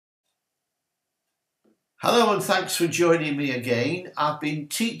Hello and thanks for joining me again. I've been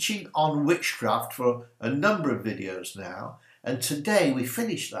teaching on witchcraft for a number of videos now, and today we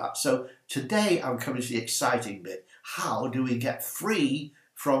finished that. So today I'm coming to the exciting bit. How do we get free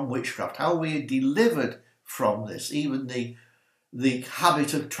from witchcraft? How are we delivered from this? Even the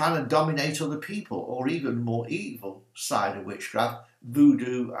habit of trying to dominate other people, or even more evil side of witchcraft,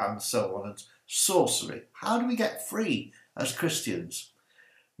 voodoo and so on, and sorcery. How do we get free as Christians?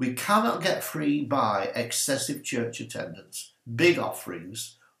 We cannot get free by excessive church attendance, big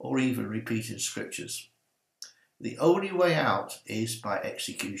offerings, or even repeating scriptures. The only way out is by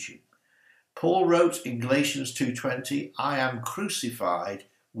execution. Paul wrote in Galatians 2:20, I am crucified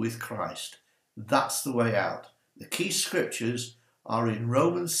with Christ. That's the way out. The key scriptures are in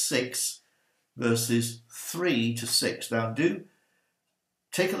Romans 6, verses 3 to 6. Now do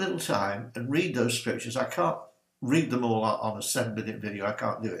take a little time and read those scriptures. I can't read them all on a 7-minute video. I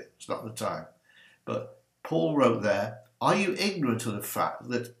can't do it. It's not the time. But Paul wrote there, are you ignorant of the fact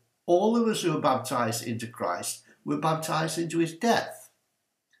that all of us who were baptized into Christ were baptized into his death?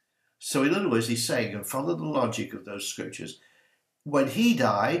 So in other words, he's saying, and follow the logic of those scriptures, when he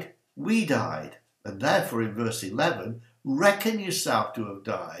died, we died. And therefore in verse 11, reckon yourself to have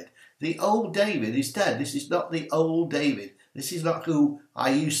died. The old David is dead. This is not the old David. This is not who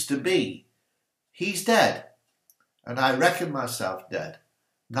I used to be. He's dead. And I reckon myself dead.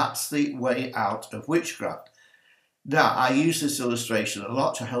 That's the way out of witchcraft. Now, I use this illustration a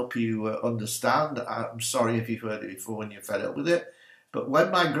lot to help you understand. I'm sorry if you've heard it before and you're fed up with it. But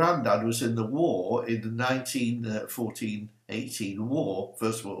when my granddad was in the war, in the 1914-18 war,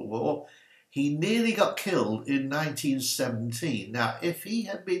 First World War, he nearly got killed in 1917. Now, if he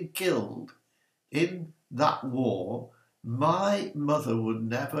had been killed in that war, my mother would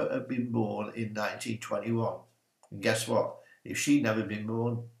never have been born in 1921. And guess what? If she'd never been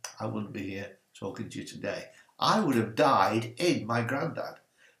born, I wouldn't be here talking to you today. I would have died in my granddad.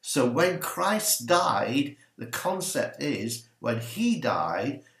 So when Christ died, the concept is when he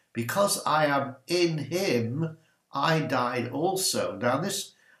died, because I am in him, I died also. Now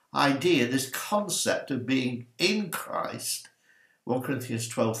this idea, this concept of being in Christ, 1 Corinthians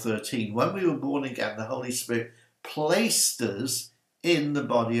 12:13, when we were born again, the Holy Spirit placed us in the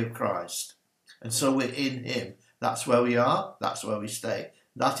body of Christ. And so we're in him. That's where we are, that's where we stay.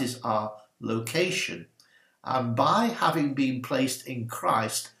 That is our location. And by having been placed in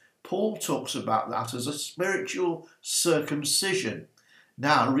Christ, Paul talks about that as a spiritual circumcision.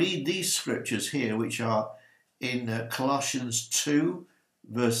 Now read these scriptures here, which are in Colossians 2,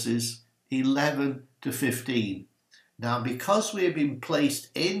 verses 11 to 15. Now because we have been placed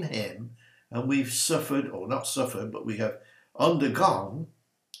in him, and we've suffered, or not suffered, but we have undergone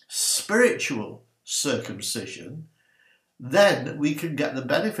spiritual circumcision, then we can get the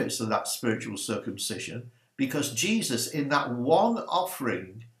benefits of that spiritual circumcision, because Jesus, in that one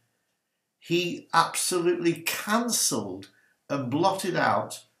offering, he absolutely cancelled and blotted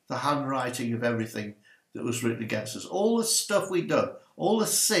out the handwriting of everything that was written against us. All the stuff we'd done, all the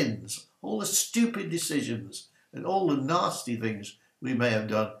sins, all the stupid decisions, and all the nasty things we may have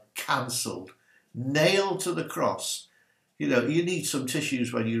done, cancelled, nailed to the cross. You know, you need some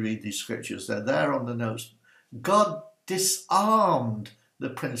tissues when you read these scriptures. They're there on the notes. God disarmed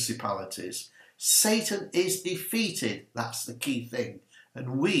the principalities. Satan is defeated. That's the key thing.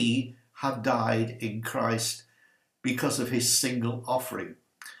 And we have died in Christ because of his single offering.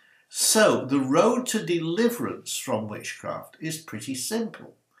 So the road to deliverance from witchcraft is pretty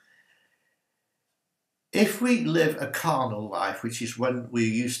simple. If we live a carnal life, which is when we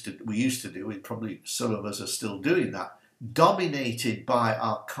used to do, probably some of us are still doing that, dominated by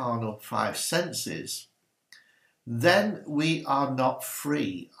our carnal 5 senses, then we are not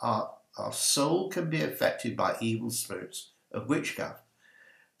free. Our soul can be affected by evil spirits of witchcraft.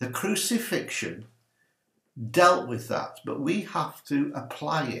 The crucifixion dealt with that, but we have to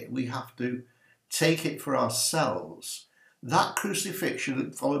apply it. We have to take it for ourselves. That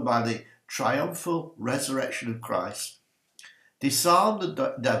crucifixion, followed by the triumphal resurrection of Christ, disarmed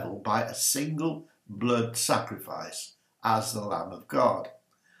the devil by a single blood sacrifice as the Lamb of God.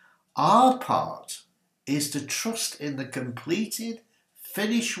 Our part is to trust in the completed,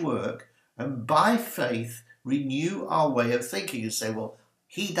 finished work, and by faith renew our way of thinking and say, well,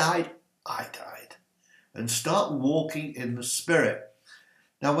 he died, I died, and start walking in the Spirit.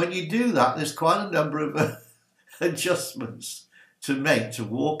 Now when you do that, there's quite a number of adjustments to make to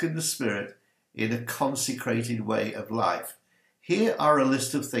walk in the Spirit in a consecrated way of life. Here are a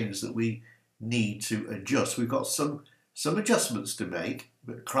list of things that we need to adjust. We've got some adjustments to make,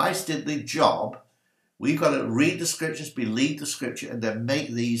 but Christ did the job. We've got to read the scriptures, believe the scripture, and then make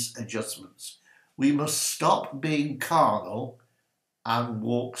these adjustments. We must stop being carnal and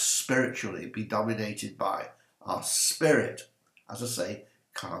walk spiritually, be dominated by our spirit. As I say,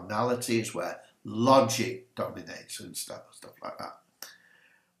 carnality is where logic dominates and stuff like that.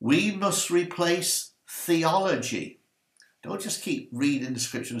 We must replace theology. Don't just keep reading the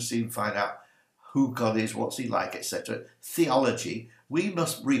scripture and see and find out who God is, what's he like, etc. Theology. We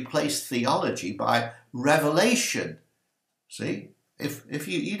must replace theology by revelation. See? If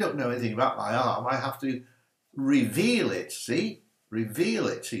you don't know anything about my arm, I have to reveal it, see? Reveal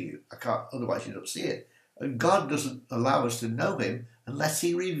it to you. I can't, otherwise you don't see it. And God doesn't allow us to know him unless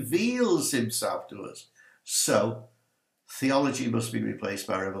he reveals himself to us. So, theology must be replaced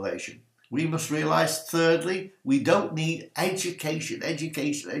by revelation. We must realize, thirdly, we don't need education,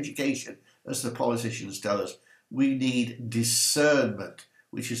 as the politicians tell us. We need discernment,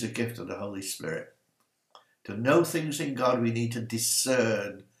 which is a gift of the Holy Spirit. To know things in God, we need to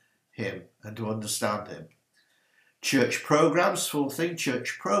discern him and to understand him. Church programs, fourth thing,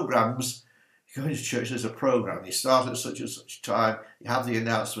 church programs. You go into church, there's a program. You start at such and such time. You have the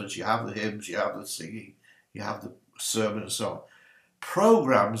announcements, you have the hymns, you have the singing, you have the sermon and so on.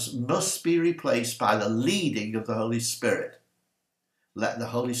 Programs must be replaced by the leading of the Holy Spirit. Let the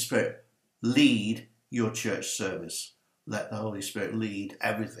Holy Spirit lead your church service. Let the Holy Spirit lead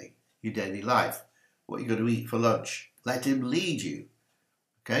everything, your daily life. What you're going to eat for lunch. Let him lead you.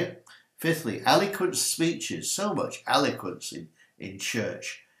 Okay? Fifthly, eloquent speeches. So much eloquence in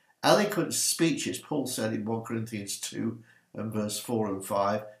church. Eloquent speeches, Paul said in 1 Corinthians 2 and verse 4 and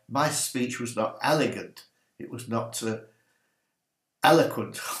 5, my speech was not elegant. It was not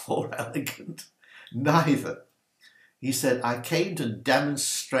eloquent or elegant. Neither. He said, I came to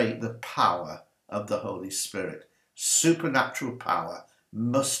demonstrate the power of the Holy Spirit. Supernatural power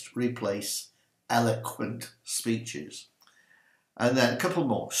must replace eloquent speeches. And then a couple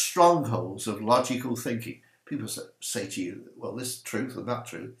more. Strongholds of logical thinking. People say to you, well, this is truth and that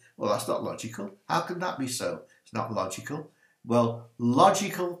truth. Well, that's not logical. How can that be so? It's not logical. Well,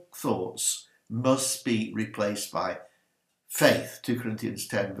 logical thoughts must be replaced by faith. 2 Corinthians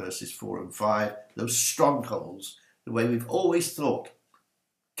 10 verses 4 and 5. Those strongholds, the way we've always thought.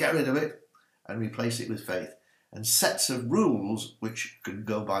 Get rid of it and replace it with faith. And sets of rules, which can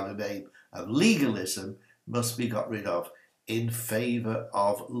go by the name of legalism, must be got rid of in favour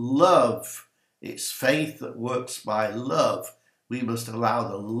of love. It's faith that works by love. We must allow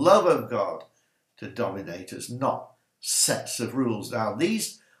the love of God to dominate us, not sets of rules. Now,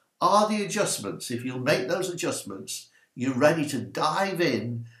 these are the adjustments. If you'll make those adjustments, you're ready to dive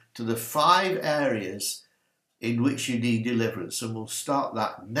in to the 5 areas in which you need deliverance. And we'll start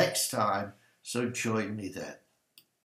that next time, so join me then.